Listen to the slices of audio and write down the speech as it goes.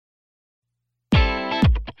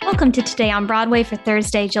Welcome to Today on Broadway for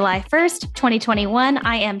Thursday, July 1st, 2021.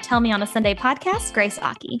 I am Tell Me on a Sunday podcast, Grace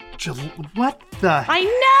Aki. What the I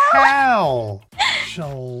know! hell?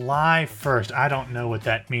 July 1st. I don't know what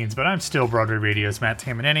that means, but I'm still Broadway Radio's Matt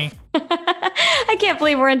Tamanini. I can't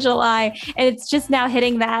believe we're in July. And it's just now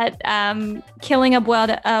hitting that killing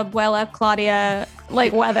Abuela Claudia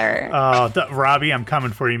like weather. Oh, Robbie, I'm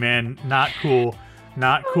coming for you, man. Not cool.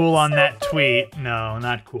 Not cool on that tweet. No,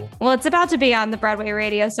 not cool. Well, it's about to be on the Broadway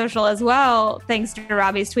Radio social as well, thanks to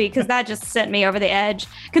Robbie's tweet, because that just sent me over the edge.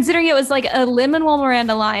 Considering it was like a Lin-Manuel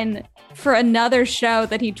Miranda line for another show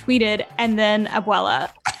that he tweeted, and then Abuela.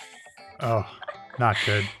 Oh, not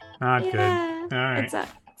good. Not good. All right. It's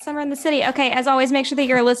Summer in the City. Okay, as always, make sure that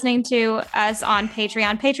you're listening to us on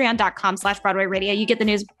Patreon, patreon.com/Broadway Radio. You get the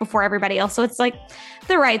news before everybody else, so it's like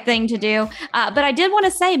the right thing to do. But I did want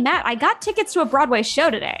to say, Matt, I got tickets to a Broadway show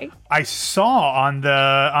today. I saw on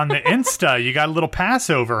the Insta, you got a little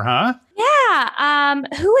Passover, huh? Yeah.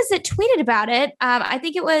 Who is it tweeted about it? I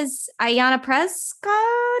think it was Ayanna Prescott.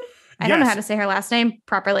 I don't know how to say her last name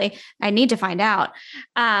properly. I need to find out.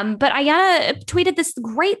 But Ayanna tweeted this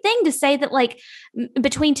great thing to say that like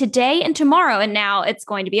between today and tomorrow, and now it's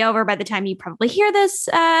going to be over by the time you probably hear this,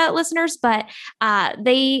 listeners, but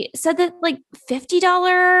they said that like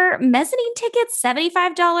 $50 mezzanine tickets,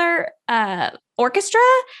 $75 orchestra.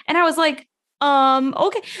 And I was like,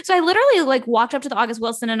 okay. So I literally like walked up to the August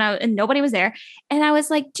Wilson and nobody was there. And I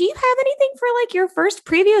was like, do you have anything for like your first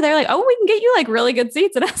preview? They're like, oh, we can get you like really good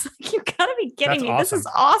seats. And I was like, you gotta be kidding me. Awesome. This is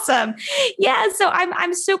awesome. Yeah. So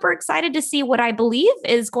I'm super excited to see what I believe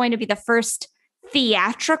is going to be the first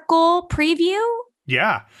theatrical preview.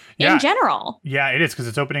 Yeah. In general. Yeah, it is because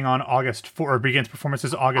it's opening on August 4th, or begins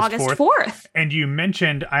performances August 4th. And you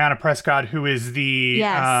mentioned Ayanna Prescott, who is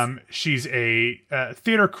she's a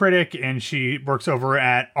theater critic, and she works over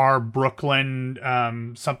at Our Brooklyn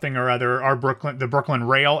something or other, the Brooklyn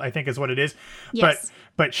Rail, I think is what it is. Yes.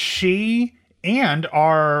 But she and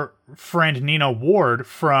our friend Nina Ward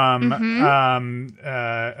from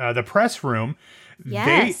the press room,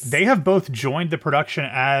 yes. They have both joined the production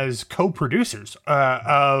as co-producers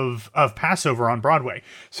of Passover on Broadway.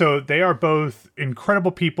 So they are both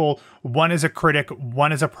incredible people. One is a critic,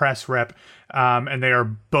 one is a press rep, and they are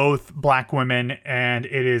both Black women. And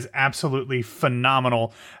it is absolutely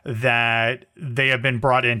phenomenal that they have been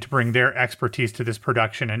brought in to bring their expertise to this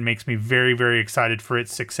production, and makes me very, very excited for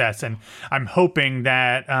its success. And I'm hoping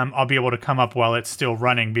that I'll be able to come up while it's still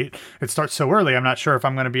running. It starts so early, I'm not sure if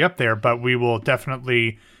I'm going to be up there, but we will definitely...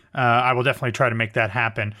 I will definitely try to make that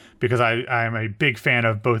happen, because I'm a big fan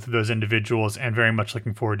of both of those individuals and very much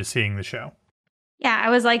looking forward to seeing the show. Yeah,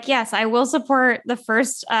 I was like, yes, I will support the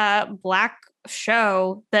first Black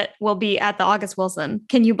show that will be at the August Wilson.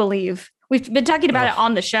 Can you believe? We've been talking about it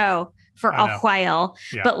on the show for a while,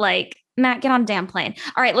 but like, Matt, get on a damn plane.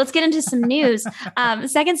 All right, let's get into some news.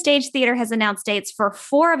 Second Stage Theater has announced dates for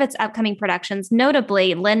 4 of its upcoming productions,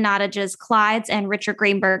 notably Lynn Nottage's Clyde's and Richard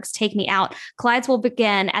Greenberg's Take Me Out. Clyde's will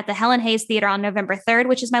begin at the Helen Hayes Theater on November 3rd,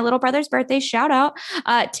 which is my little brother's birthday. Shout out.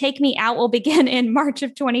 Take Me Out will begin in March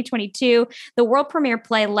of 2022. The world premiere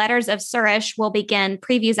play Letters of Suresh will begin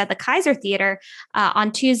previews at the Kaiser Theater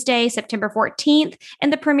on Tuesday, September 14th.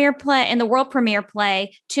 And the world premiere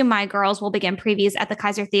play To My Girls will begin previews at the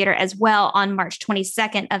Kaiser Theater as well on March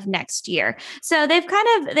 22nd of next year. So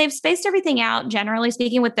they've spaced everything out, generally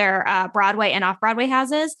speaking, with their Broadway and off-Broadway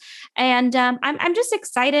houses. And I'm just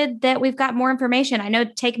excited that we've got more information. I know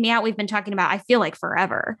Take Me Out we've been talking about, I feel like,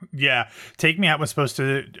 forever. Yeah. Take Me Out was supposed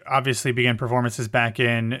to obviously begin performances back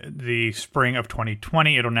in the spring of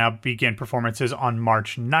 2020. It'll now begin performances on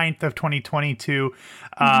March 9th of 2022.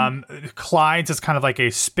 Clyde's is kind of like a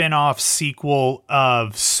spin-off sequel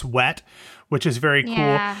of Sweat, which is very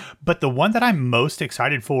cool. But the one that I'm most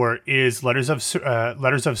excited for is Letters of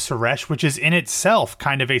Suresh, which is in itself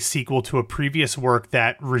kind of a sequel to a previous work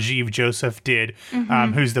that Rajiv Joseph did,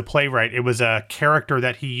 who's the playwright. It was a character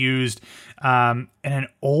that he used in an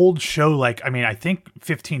old show, I think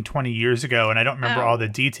 15, 20 years ago, and I don't remember all the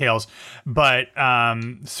details, but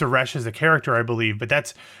Suresh is the character, I believe. But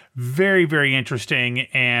that's very, very interesting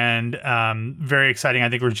and very exciting. I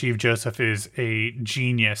think Rajiv Joseph is a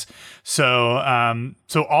genius. So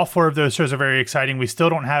all 4 of those shows are very exciting. We still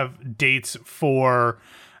don't have dates for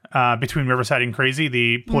Between Riverside and Crazy,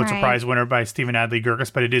 the Pulitzer Prize winner by Stephen Adly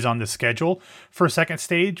Gurgis, but it is on the schedule for Second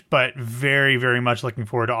Stage. But very, very much looking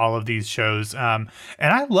forward to all of these shows. And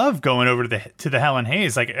I love going over to the Helen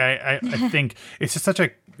Hayes. Like I think it's just such a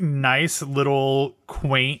nice little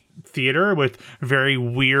quaint theater with very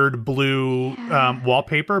weird blue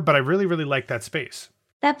wallpaper. But I really, really like that space.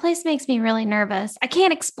 That place makes me really nervous. I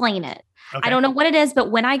can't explain it. Okay. I don't know what it is,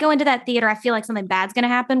 but when I go into that theater, I feel like something bad's going to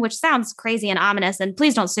happen, which sounds crazy and ominous. And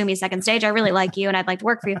please don't sue me, Second Stage. I really like you and I'd like to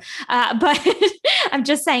work for you. But I'm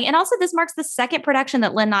just saying. And also, this marks the second production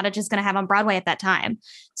that Lynn Nottage is going to have on Broadway at that time.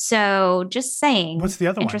 So just saying. What's the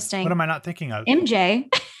other Interesting. one? What am I not thinking of? MJ.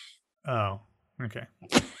 Oh, okay.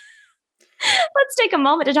 Let's take a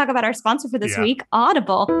moment to talk about our sponsor for this week,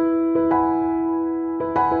 Audible.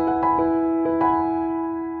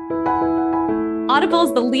 Audible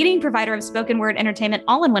is the leading provider of spoken word entertainment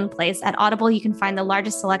all in one place. At Audible, you can find the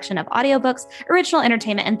largest selection of audiobooks, original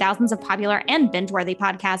entertainment, and thousands of popular and binge-worthy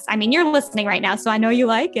podcasts. I mean, you're listening right now, so I know you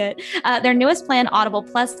like it. Their newest plan, Audible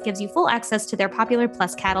Plus, gives you full access to their popular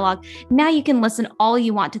Plus catalog. Now you can listen all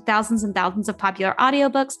you want to thousands and thousands of popular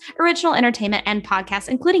audiobooks, original entertainment, and podcasts,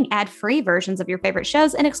 including ad-free versions of your favorite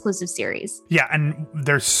shows and exclusive series. Yeah, and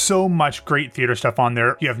there's so much great theater stuff on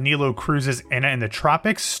there. You have Nilo Cruz's Anna in the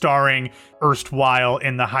Tropics, starring erstwhile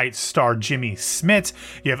In the Heights star Jimmy Smits.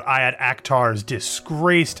 You have Ayad Akhtar's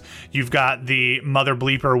Disgraced. You've got the Mother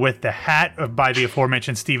Bleeper with the Hat by the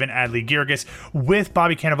aforementioned Stephen Adly Girgis with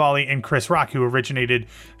Bobby Cannavale and Chris Rock, who originated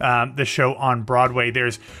the show on Broadway.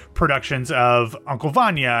 There's productions of Uncle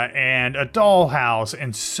Vanya and A Dollhouse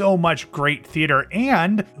and so much great theater.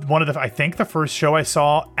 And one of I think the first show I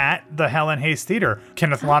saw at the Helen Hayes Theater,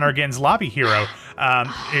 Kenneth Lonergan's Lobby Hero,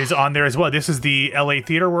 is on there as well. This is the LA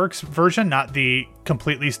Theater Works version, not the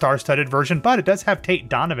completely star-studded version, but it does have Tate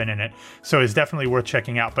Donovan in it, so it's definitely worth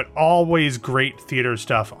checking out. But always great theater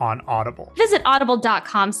stuff on Audible. Visit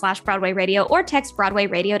audible.com/Broadway Radio or text Broadway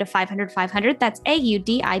Radio to 500-500. That's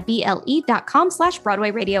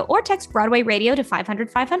AUDIBLE.com/Broadway Radio or text Broadway Radio to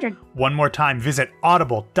 500-500. One more time, visit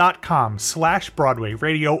audible.com/Broadway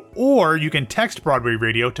Radio, or you can text Broadway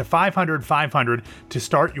Radio to 500-500 to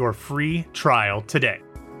start your free trial today.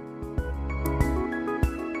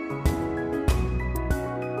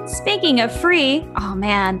 Speaking of free, oh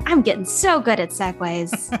man, I'm getting so good at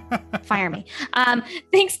segues. Fire me.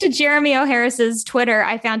 Thanks to Jeremy O'Harris's Twitter,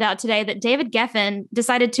 I found out today that David Geffen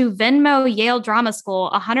decided to Venmo Yale Drama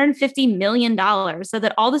School $150 million so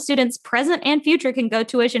that all the students present and future can go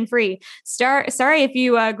tuition free. Sorry if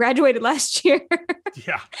you graduated last year.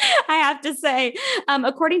 Yeah. I have to say,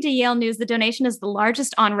 according to Yale News, the donation is the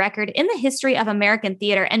largest on record in the history of American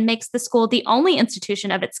theater and makes the school the only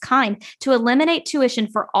institution of its kind to eliminate tuition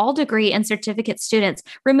for all degree and certificate students,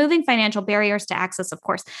 removing financial barriers to access, of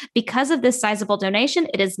course. Because of this sizable donation,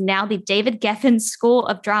 it is now the David Geffen School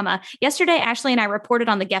of Drama. Yesterday, Ashley and I reported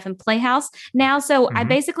on the Geffen Playhouse now, so I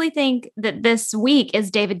basically think that this week is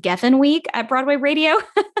David Geffen week at Broadway Radio.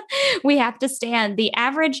 We have to stand. The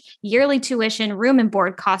average yearly tuition, room and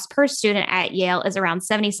board cost per student at Yale is around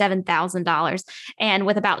 $77,000. And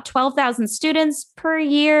with about 12,000 students per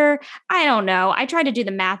year, I don't know. I tried to do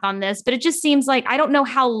the math on this, but it just seems like I don't know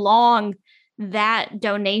how long that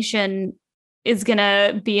donation is going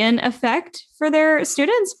to be in effect for their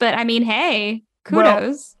students. But I mean, hey,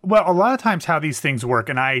 kudos. Well, a lot of times how these things work,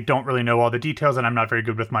 and I don't really know all the details, and I'm not very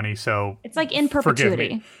good with money, so it's like in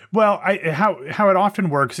perpetuity. Well, how it often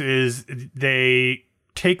works is they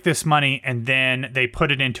take this money and then they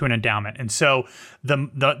put it into an endowment. And so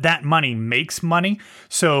that money makes money.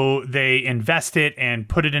 So they invest it and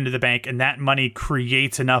put it into the bank, and that money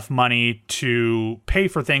creates enough money to pay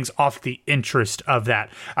for things off the interest of that.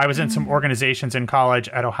 I was in some organizations in college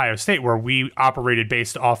at Ohio State where we operated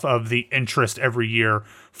based off of the interest every year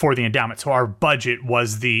for the endowment. So our budget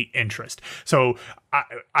was the interest. So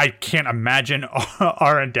I can't imagine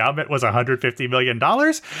our endowment was $150 million.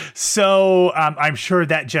 So I'm sure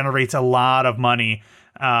that generates a lot of money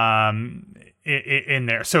in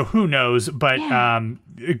there. So who knows? But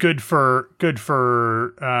good for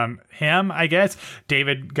him, I guess.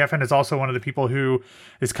 David Geffen is also one of the people who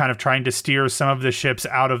is kind of trying to steer some of the ships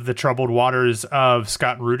out of the troubled waters of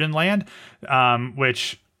Scott Rudin land,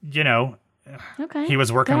 which, you know, okay, he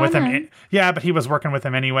was working with him. Yeah, but he was working with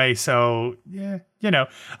him anyway. So yeah, you know,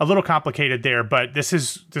 a little complicated there. But this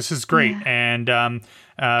is great, and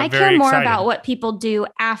I very care more excited about what people do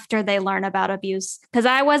after they learn about abuse, because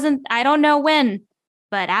I don't know when,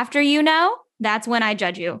 but after you know, that's when I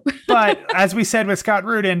judge you. But as we said with Scott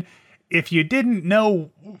Rudin, if you didn't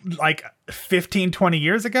know like 15, 20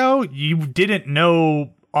 years ago, you didn't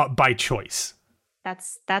know by choice.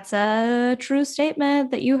 That's a true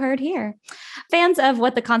statement that you heard here. Fans of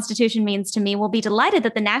What the Constitution Means to Me will be delighted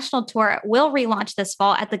that the national tour will relaunch this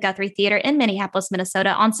fall at the Guthrie Theater in Minneapolis,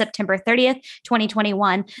 Minnesota on September 30th,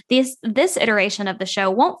 2021. This iteration of the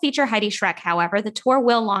show won't feature Heidi Schreck, however. The tour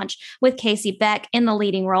will launch with Casey Beck in the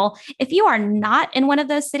leading role. If you are not in one of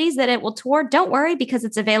those cities that it will tour, don't worry because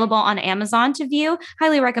it's available on Amazon to view.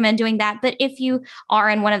 Highly recommend doing that. But if you are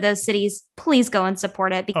in one of those cities, please go and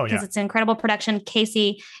support it because it's an incredible production.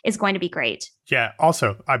 Casey is going to be great. Yeah.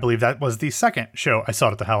 Also, I believe that was the second show I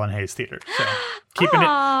saw at the Helen Hayes Theater. So keeping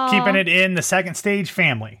it in the second stage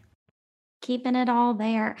family. Keeping it all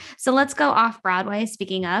there. So let's go off Broadway.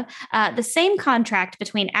 Speaking of, the same contract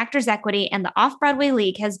between Actors Equity and the Off Broadway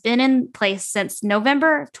League has been in place since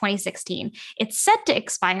November of 2016. It's set to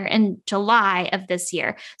expire in July of this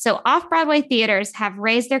year. So Off Broadway theaters have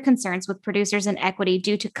raised their concerns with producers and equity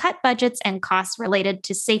due to cut budgets and costs related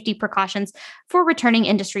to safety precautions for returning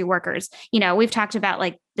industry workers. You know, we've talked about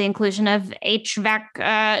like the inclusion of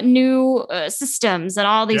HVAC new systems and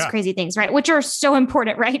all these crazy things, right? Which are so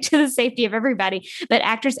important, right, to the safety of everybody. But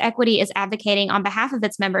Actors Equity is advocating on behalf of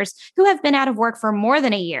its members who have been out of work for more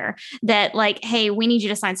than a year that like, hey, we need you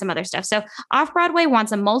to sign some other stuff. So Off-Broadway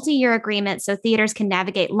wants a multi-year agreement so theaters can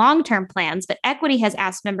navigate long-term plans, but Equity has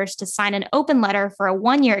asked members to sign an open letter for a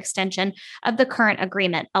one-year extension of the current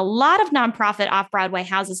agreement. A lot of nonprofit Off-Broadway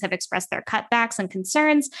houses have expressed their cutbacks and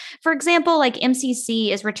concerns. For example, like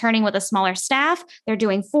MCC is returning with a smaller staff. They're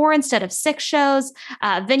doing 4 instead of 6 shows.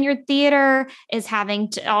 Vineyard Theater is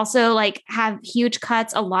having to also like have huge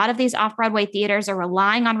cuts. A lot of these off-Broadway theaters are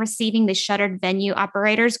relying on receiving the shuttered venue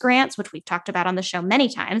operators grants, which we've talked about on the show many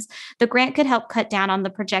times. The grant could help cut down on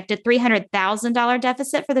the projected $300,000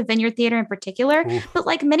 deficit for the Vineyard Theater in particular. Oof. But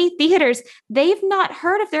like many theaters, they've not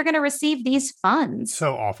heard if they're going to receive these funds.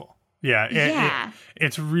 So awful. Yeah,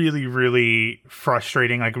 it's really, really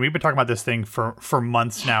frustrating. Like we've been talking about this thing for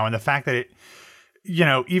months now, and the fact that it, you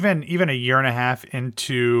know, even a year and a half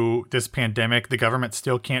into this pandemic, the government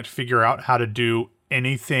still can't figure out how to do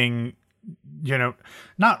anything, you know,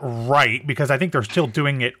 not right, because I think they're still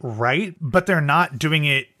doing it right, but they're not doing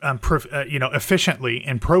it, efficiently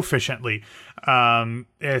and proficiently.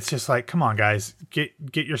 It's just like, come on, guys, get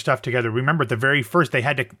your stuff together. Remember, at the very first, they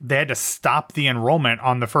had to stop the enrollment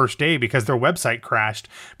on the first day because their website crashed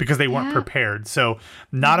because they weren't prepared. So,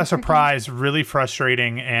 not a surprise, really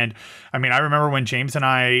frustrating. And I mean, I remember when James and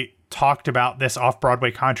I talked about this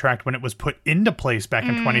off-Broadway contract when it was put into place back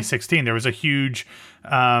in 2016. There was a huge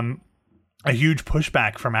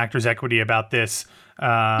pushback from Actors Equity about this,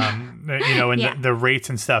 the rates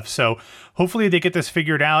and stuff. So hopefully they get this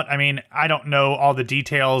figured out. I mean, I don't know all the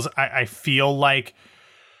details. I feel like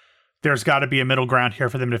there's got to be a middle ground here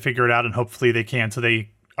for them to figure it out, and hopefully they can, so they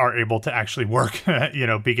are able to actually work,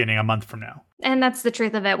 beginning a month from now. And that's the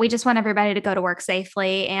truth of it. We just want everybody to go to work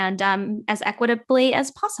safely and as equitably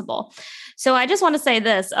as possible. So I just want to say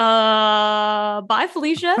this. Bye,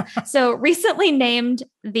 Felicia. So recently named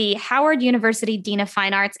the Howard University Dean of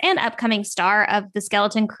Fine Arts and upcoming star of The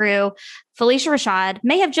Skeleton Crew, Felicia Rashad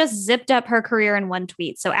may have just zipped up her career in one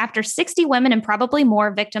tweet. So after 60 women and probably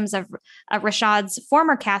more victims of Rashad's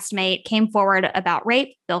former castmate came forward about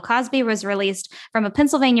rape, Bill Cosby was released from a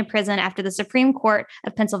Pennsylvania prison after the Supreme Court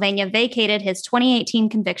of Pennsylvania vacated his 2018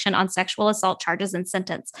 conviction on sexual assault charges and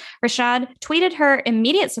sentence. Rashad tweeted her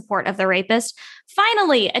immediate support of the rapist.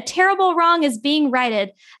 Finally, a terrible wrong is being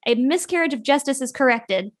righted. A miscarriage of justice is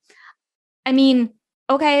corrected. I mean,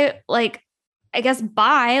 okay, like, I guess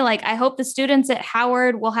bye. Like, I hope the students at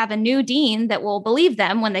Howard will have a new dean that will believe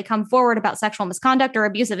them when they come forward about sexual misconduct or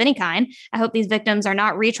abuse of any kind. I hope these victims are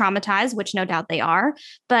not re-traumatized, which no doubt they are.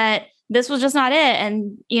 But this was just not it.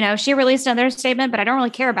 And, she released another statement, but I don't really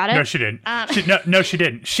care about it. No, she didn't. She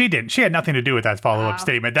didn't. She didn't. She had nothing to do with that follow-up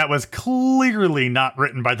statement. That was clearly not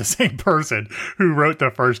written by the same person who wrote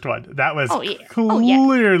the first one. That was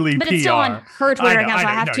clearly but PR. It's still on her Twitter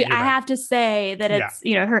account. So I have to say that it's,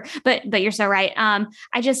 her, but you're so right.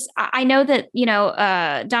 I know that,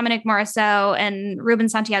 Dominic Morisseau and Ruben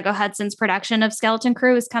Santiago Hudson's production of Skeleton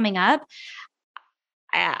Crew is coming up.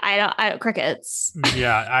 I crickets.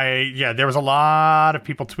 There was a lot of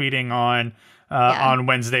people tweeting on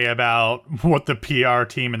Wednesday about what the PR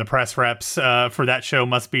team and the press reps for that show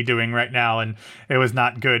must be doing right now, and it was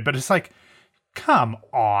not good. But it's like, come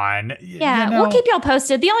on. Yeah, we'll keep y'all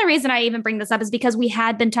posted. The only reason I even bring this up is because we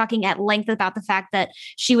had been talking at length about the fact that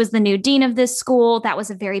she was the new dean of this school. That was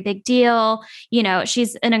a very big deal.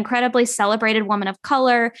 She's an incredibly celebrated woman of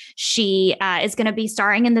color. She is going to be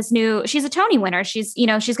starring in this she's a Tony winner. She's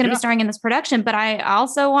going to be starring in this production. But I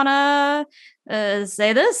also want to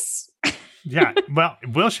say this. Yeah. Well,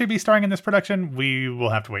 will she be starring in this production? We will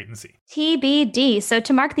have to wait and see. TBD. So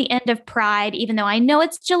to mark the end of Pride, even though I know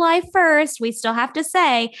it's July 1st, we still have to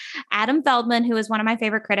say Adam Feldman, who is one of my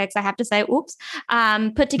favorite critics, I have to say,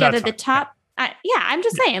 put together the top. I'm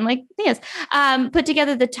just saying, like, yes, put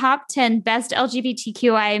together the top 10 best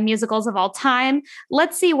LGBTQIA musicals of all time.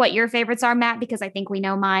 Let's see what your favorites are, Matt, because I think we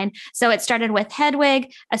know mine. So it started with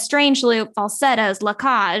Hedwig, A Strange Loop, Falsettos, La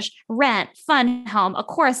Cage, Rent, Fun Home, A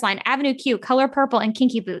Chorus Line, Avenue Q, Color Purple, and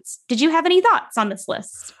Kinky Boots. Did you have any thoughts on this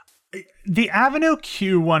list? The Avenue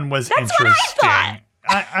Q one was interesting. What I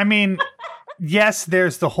thought. I mean, yes,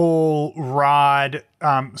 there's the whole Rod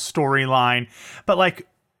storyline, but like,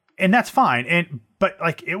 and that's fine. But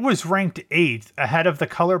like, it was ranked 8th ahead of The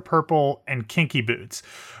Color Purple and Kinky Boots,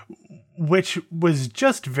 which was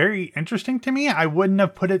just very interesting to me. I wouldn't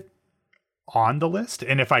have put it on the list.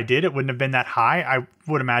 And if I did, it wouldn't have been that high. I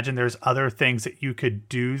would imagine there's other things that you could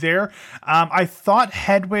do there. I thought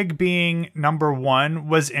Hedwig being number 1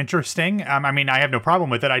 was interesting. I mean, I have no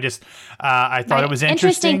problem with it. I thought it was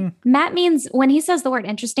interesting. Matt means, when he says the word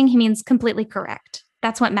interesting, he means completely correct.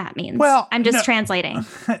 That's what Matt means. Well, I'm just translating.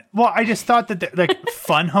 Well, I just thought that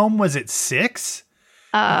Fun Home was at 6.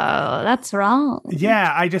 Oh, that's wrong.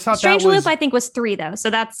 Yeah, I just thought Strange Loop, I think, was 3 though, so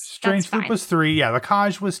that's Strange Loop was 3. Yeah, La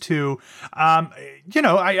Cage was 2. I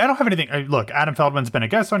don't have anything. Look, Adam Feldman's been a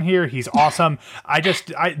guest on here. He's awesome.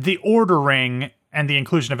 The ordering and the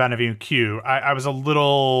inclusion of Avenue Q, I was a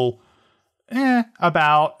little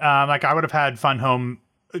about. I would have had Fun Home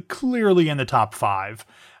clearly in the top 5.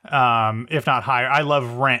 If not higher. I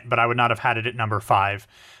love Rent, but I would not have had it at number 5.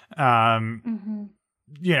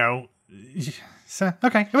 So,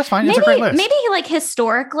 okay, it was fine. It's a great list. Maybe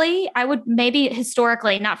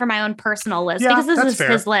historically, not for my own personal list, because this is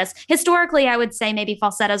his list. Historically, I would say maybe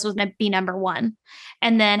Falsettos would be number 1,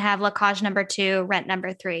 and then have La Cage number 2, Rent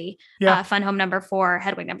number 3, Fun Home number 4,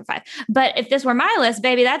 Hedwig number 5. But if this were my list,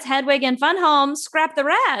 baby, that's Hedwig and Fun Home. Scrap the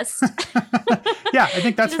rest. Yeah, I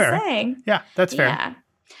think that's fair. Saying. Yeah, that's fair. Yeah.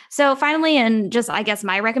 So finally, and just, I guess,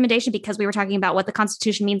 my recommendation, because we were talking about what the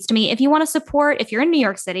Constitution means to me, if you want to support, if you're in New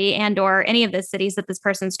York City and or any of the cities that this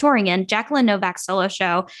person's touring in, Jacqueline Novak's solo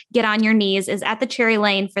show, Get on Your Knees, is at the Cherry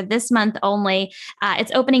Lane for this month only.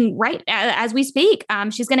 It's opening right as we speak.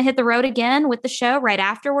 She's going to hit the road again with the show right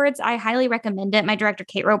afterwards. I highly recommend it. My director,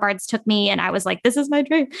 Kate Robards, took me and I was like, this is my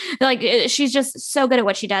dream. She's just so good at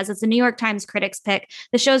what she does. It's a New York Times Critics Pick.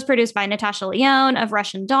 The show's produced by Natasha Lyonne of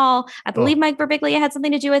Russian Doll. I believe Mike Birbiglia had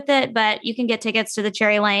something to do with it, but you can get tickets to the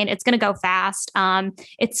Cherry Lane. It's going to go fast.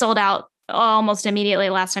 It sold out almost immediately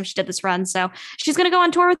last time she did this run. So she's going to go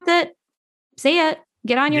on tour with it. See it.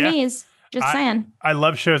 Get on your knees. Just saying. I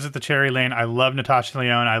love shows at the Cherry Lane. I love Natasha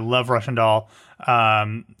Lyonne. I love Russian Doll.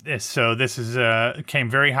 So this is came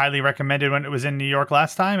very highly recommended when it was in New York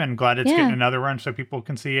last time, and glad it's getting another run so people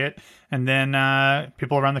can see it. And then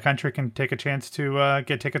people around the country can take a chance to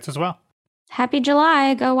get tickets as well. Happy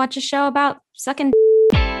July. Go watch a show about sucking.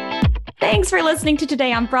 Thanks for listening to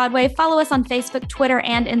Today on Broadway. Follow us on Facebook, Twitter,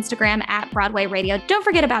 and Instagram at Broadway Radio. Don't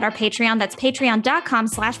forget about our Patreon. That's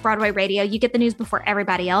patreon.com/Broadway Radio. You get the news before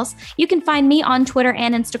everybody else. You can find me on Twitter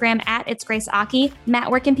and Instagram at It's Grace Aki.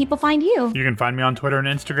 Matt, where can people find you? You can find me on Twitter and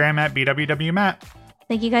Instagram at BWWMatt.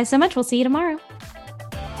 Thank you guys so much. We'll see you tomorrow.